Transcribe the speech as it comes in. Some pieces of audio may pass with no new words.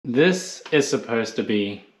This is supposed to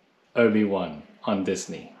be Obi-Wan on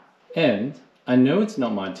Disney. And I know it's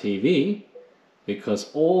not my TV because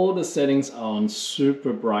all the settings are on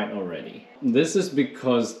super bright already. This is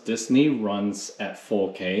because Disney runs at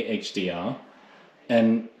 4K HDR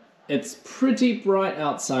and it's pretty bright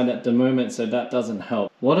outside at the moment, so that doesn't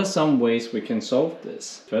help. What are some ways we can solve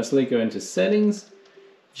this? Firstly, go into Settings,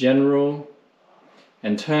 General,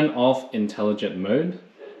 and turn off Intelligent Mode,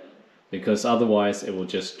 because otherwise it will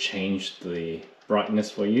just change the brightness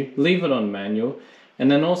for you. Leave it on Manual. And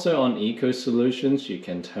then also on itsolutions, you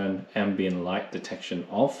can turn ambient light detection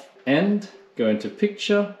off and go into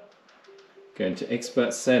Picture, go into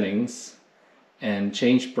Expert Settings and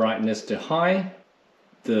change brightness to high.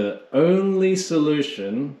 The only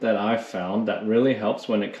solution that I've found that really helps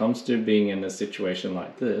when it comes to being in a situation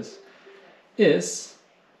like this is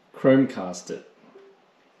Chromecast it.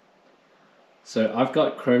 So I've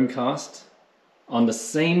got Chromecast on the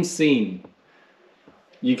same scene.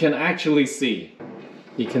 You can actually see.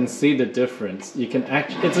 You can see the difference.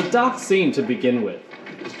 It's a dark scene to begin with.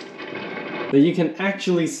 But you can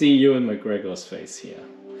actually see Ewan McGregor's face here.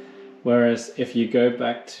 Whereas if you go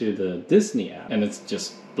back to the Disney app and it's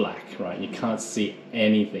just black, right? You can't see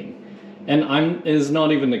anything. And it's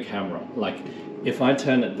not even the camera. Like if I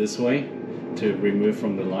turn it this way to remove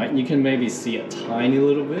from the light, you can maybe see a tiny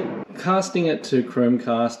little bit. Casting it to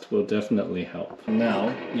Chromecast will definitely help.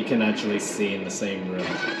 Now you can actually see in the same room.